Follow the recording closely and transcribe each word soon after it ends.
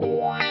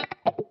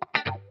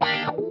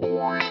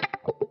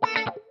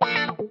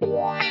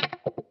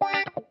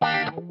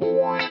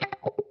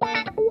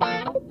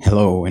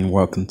Hello and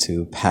welcome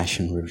to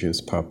Passion Reviews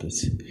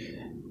Purpose.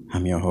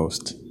 I'm your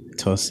host,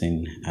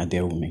 Tosin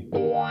Adewumi.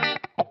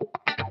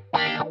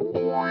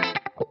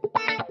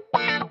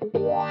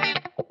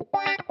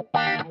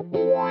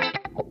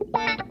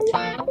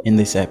 In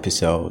this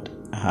episode,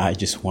 I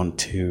just want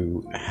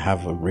to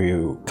have a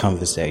real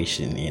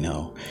conversation,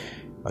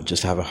 or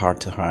just have a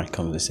heart-to-heart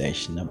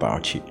conversation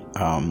about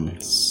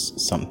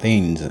some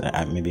things.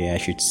 Maybe I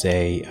should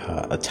say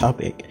a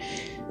topic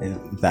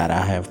that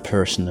I have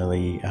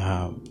personally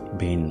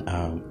been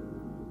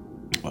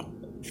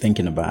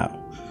thinking about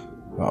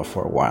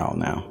for a while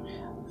now,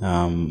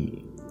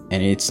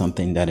 and it's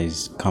something that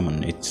is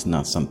common. It's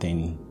not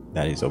something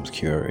that is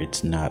obscure.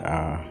 It's not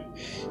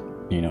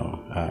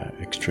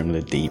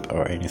extremely deep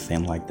or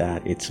anything like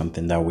that. It's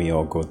something that we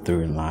all go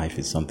through in life.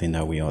 It's something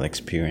that we all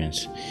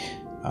experience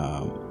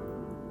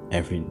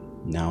every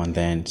now and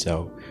then.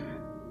 So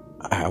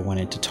I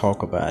wanted to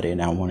talk about it,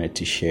 and I wanted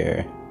to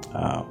share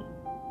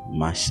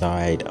my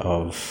side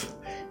of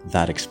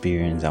that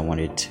experience. I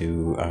wanted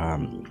to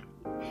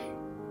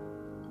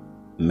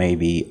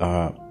maybe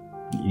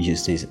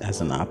use this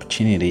as an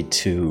opportunity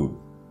to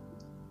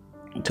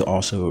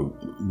also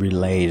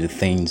relay the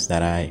things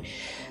that I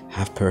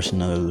have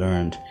personally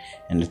learned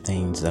and the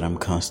things that I'm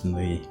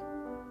constantly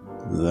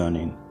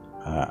learning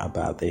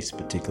about this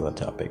particular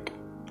topic.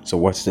 So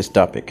what's this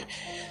topic?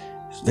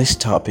 This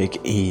topic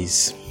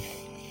is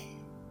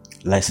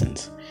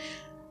lessons.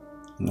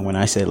 When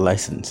I say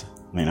lessons,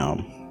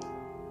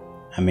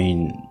 I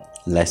mean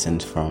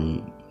lessons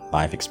from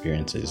life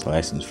experiences,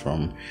 lessons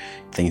from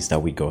things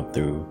that we go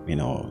through,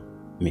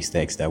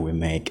 mistakes that we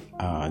make,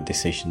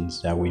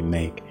 decisions that we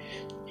make,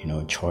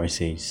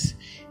 choices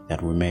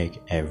that we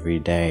make every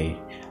day.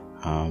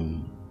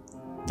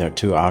 There are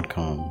two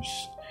outcomes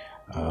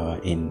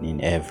in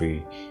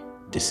every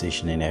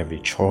decision, in every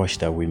choice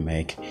that we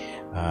make.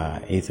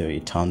 Either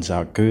it turns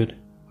out good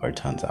or it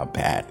turns out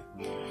bad.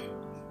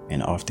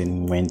 And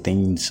often when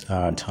things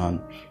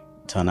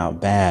turn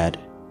out bad,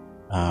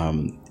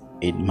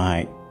 it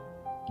might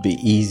be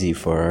easy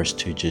for us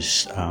to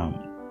just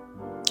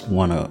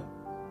want to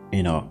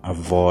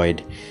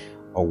avoid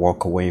or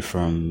walk away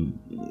from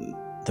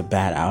the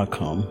bad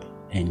outcome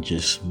and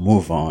just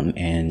move on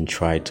and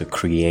try to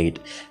create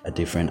a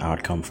different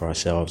outcome for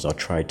ourselves, or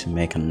try to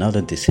make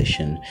another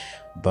decision.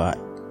 But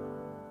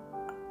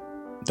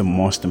the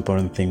most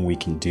important thing we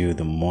can do,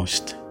 the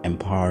most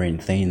empowering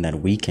thing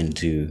that we can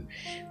do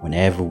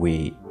whenever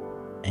we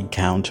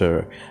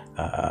encounter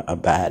a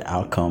bad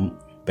outcome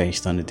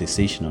based on the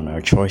decision, on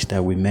our choice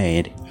that we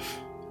made,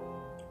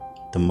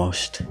 the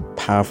most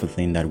powerful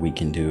thing that we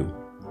can do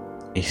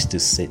is to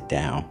sit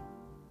down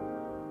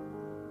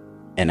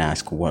and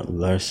ask, what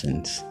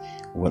lessons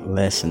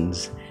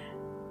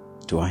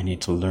do I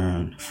need to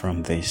learn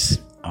from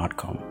this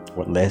outcome?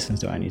 What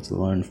lessons do I need to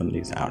learn from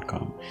this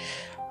outcome?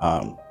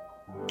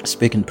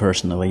 Speaking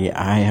personally,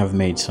 I have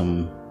made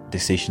some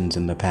decisions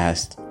in the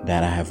past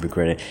that I have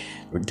regretted.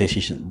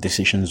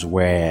 Decisions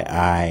where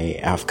I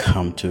have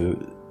come to,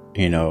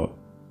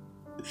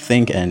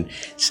 think and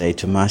say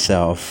to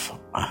myself,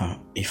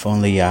 if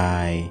only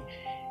I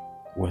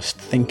was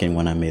thinking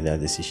when I made that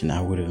decision,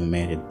 I would have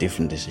made a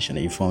different decision.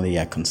 If only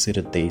I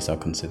considered this or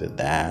considered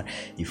that.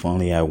 If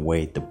only I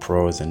weighed the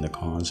pros and the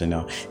cons,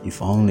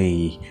 if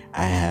only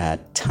I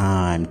had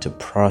time to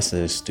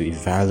process, to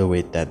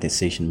evaluate that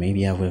decision,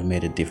 maybe I would have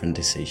made a different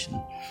decision.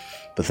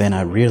 But then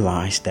I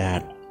realized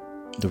that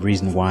the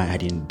reason why I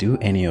didn't do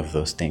any of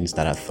those things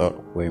that I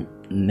thought were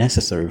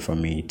necessary for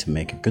me to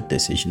make a good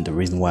decision, the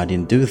reason why I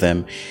didn't do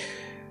them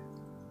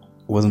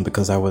wasn't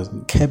because I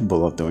wasn't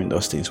capable of doing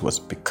those things, was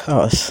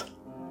because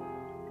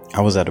I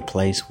was at a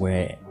place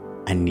where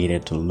I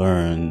needed to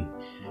learn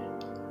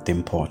the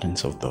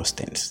importance of those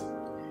things.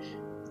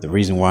 The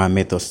reason why I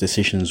made those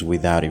decisions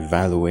without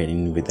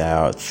evaluating,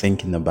 without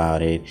thinking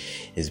about it,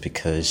 is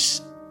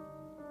because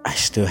I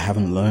still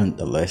haven't learned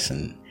the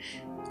lesson,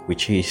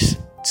 which is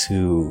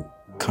to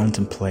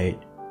contemplate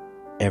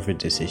every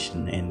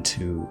decision and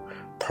to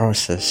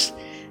process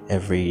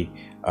every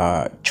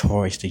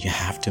choice that you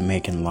have to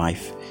make in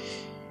life.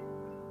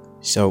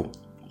 So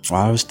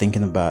while I was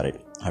thinking about it,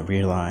 I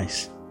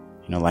realized,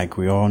 like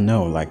we all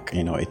know,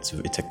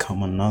 it's a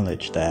common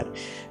knowledge that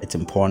it's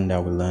important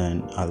that we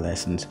learn our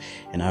lessons.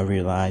 And I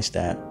realized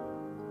that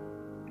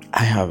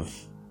I have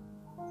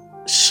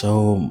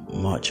so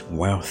much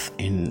wealth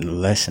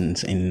in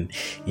lessons, in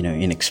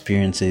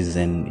experiences,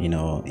 and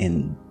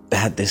in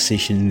bad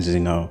decisions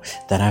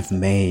that I've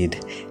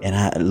made.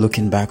 And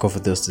looking back over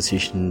those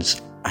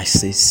decisions, I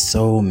see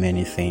so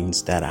many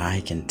things that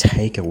I can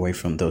take away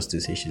from those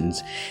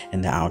decisions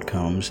and the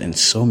outcomes, and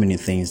so many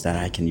things that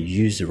I can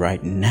use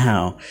right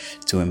now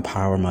to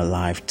empower my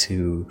life,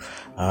 to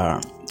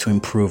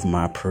improve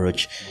my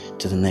approach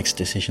to the next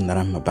decision that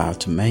I'm about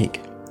to make.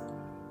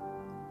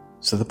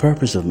 So the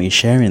purpose of me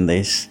sharing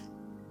this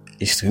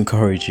is to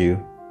encourage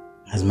you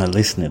as my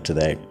listener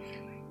today,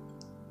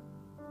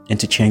 and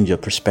to change your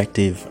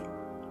perspective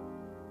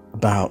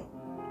about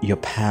your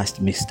past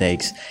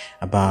mistakes,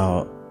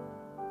 about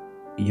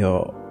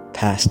your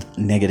past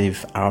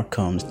negative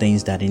outcomes,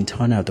 things that didn't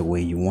turn out the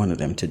way you wanted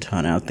them to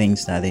turn out,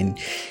 things that didn't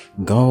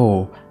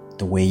go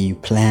the way you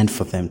planned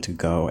for them to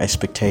go,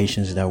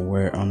 expectations that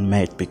were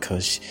unmet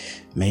because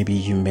maybe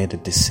you made a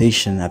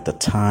decision at the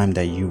time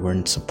that you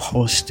weren't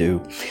supposed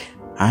to.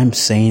 I'm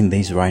saying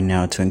this right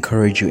now to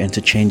encourage you and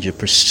to change your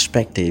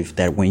perspective,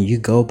 that when you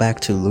go back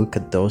to look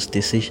at those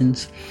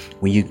decisions,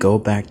 when you go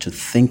back to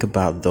think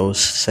about those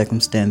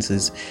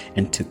circumstances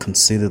and to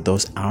consider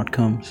those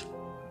outcomes,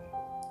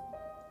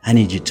 I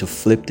need you to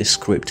flip the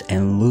script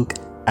and look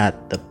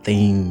at the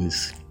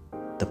things,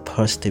 the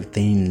positive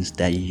things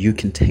that you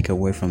can take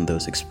away from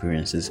those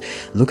experiences.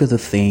 Look at the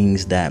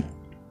things that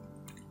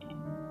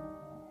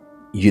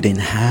you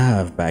didn't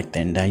have back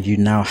then that you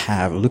now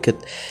have. Look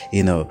at,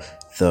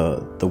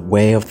 the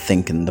way of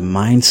thinking, the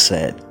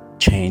mindset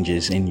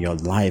changes in your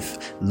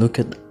life. Look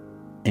at,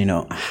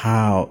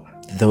 how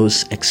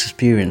those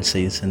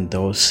experiences and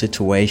those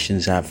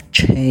situations have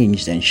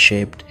changed and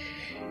shaped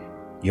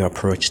your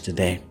approach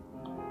today.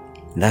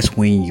 That's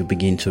when you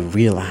begin to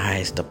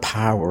realize the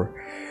power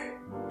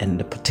and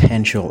the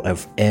potential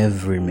of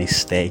every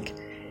mistake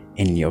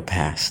in your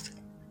past.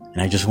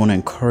 And I just want to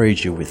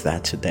encourage you with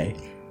that today.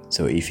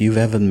 So if you've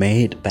ever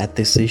made bad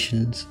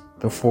decisions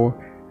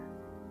before,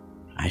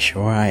 I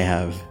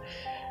have.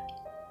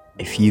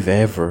 If you've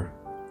ever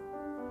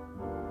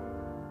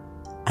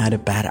had a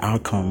bad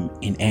outcome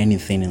in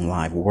anything in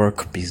life,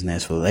 work,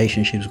 business,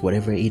 relationships,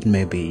 whatever it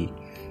may be,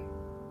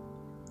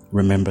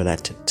 remember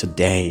that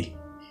today,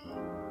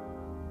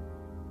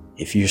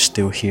 if you're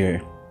still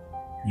here,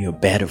 you're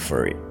better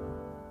for it.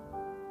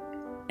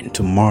 And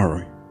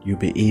tomorrow, you'll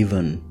be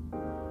even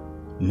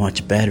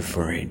much better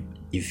for it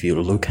if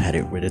you look at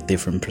it with a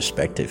different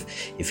perspective,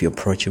 if you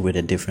approach it with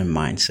a different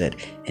mindset,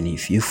 and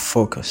if you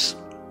focus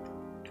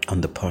on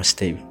the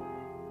positive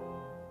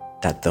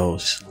that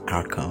those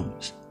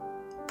outcomes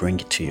bring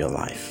to your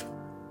life.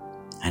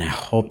 And I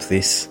hope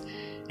this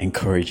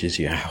encourages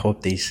you. I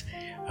hope this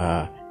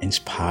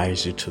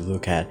inspires you to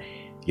look at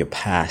your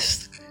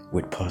past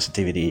with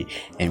positivity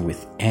and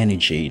with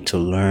energy, to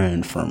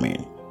learn from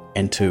it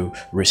and to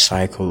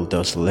recycle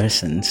those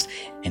lessons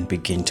and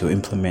begin to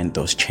implement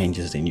those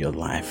changes in your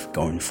life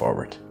going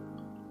forward.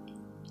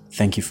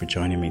 Thank you for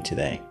joining me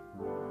today,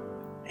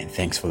 and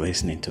thanks for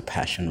listening to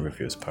Passion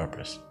Reveals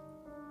Purpose.